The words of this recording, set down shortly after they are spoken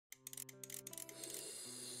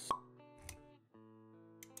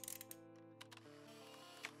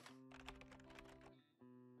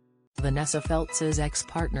Vanessa Feltz's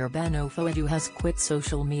ex-partner Ben Ofoedu has quit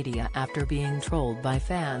social media after being trolled by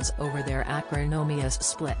fans over their acrimonious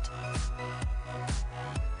split.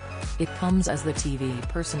 It comes as the TV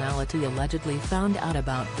personality allegedly found out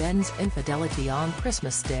about Ben's infidelity on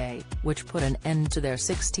Christmas Day, which put an end to their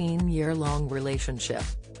 16-year-long relationship.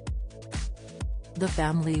 The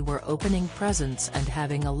family were opening presents and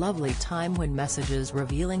having a lovely time when messages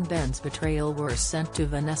revealing Ben's betrayal were sent to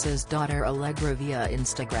Vanessa's daughter Allegra via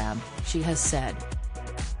Instagram, she has said.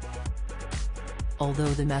 Although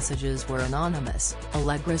the messages were anonymous,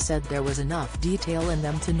 Allegra said there was enough detail in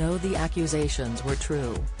them to know the accusations were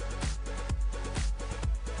true.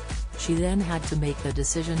 She then had to make the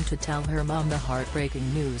decision to tell her mom the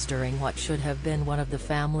heartbreaking news during what should have been one of the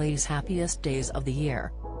family's happiest days of the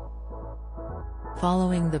year.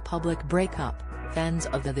 Following the public breakup, fans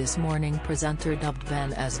of the This Morning presenter dubbed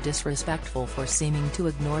Ben as disrespectful for seeming to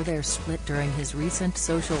ignore their split during his recent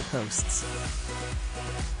social posts.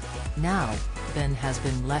 Now, Ben has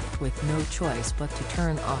been left with no choice but to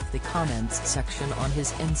turn off the comments section on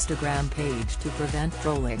his Instagram page to prevent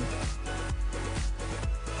trolling.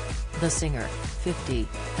 The singer, 50,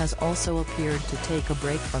 has also appeared to take a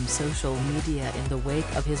break from social media in the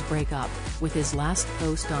wake of his breakup, with his last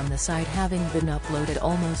post on the site having been uploaded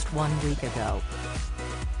almost 1 week ago.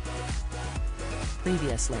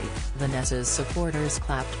 Previously, Vanessa's supporters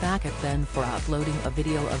clapped back at Ben for uploading a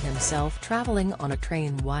video of himself traveling on a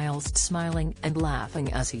train whilst smiling and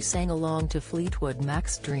laughing as he sang along to Fleetwood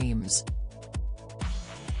Mac's Dreams.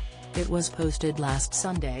 It was posted last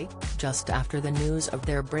Sunday, just after the news of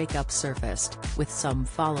their breakup surfaced, with some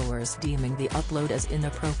followers deeming the upload as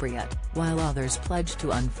inappropriate, while others pledged to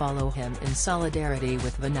unfollow him in solidarity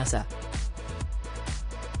with Vanessa.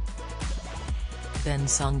 Ben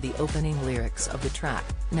sung the opening lyrics of the track,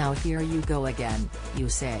 "Now here you go again, you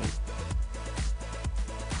say.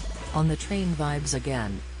 On the train vibes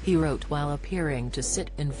again," he wrote while appearing to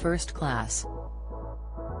sit in first class.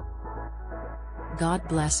 God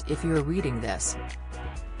bless if you're reading this.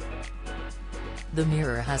 The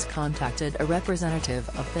Mirror has contacted a representative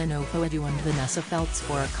of Ben Ofoedu and Vanessa Feltz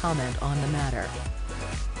for a comment on the matter.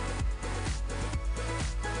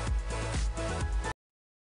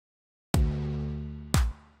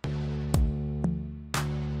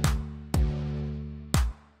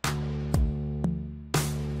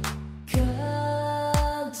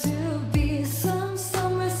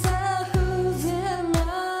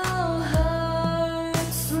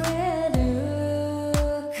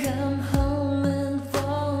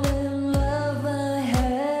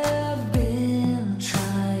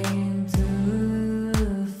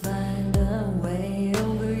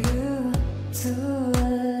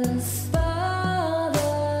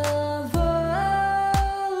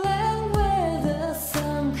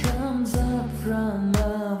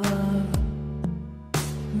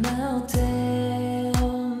 Now take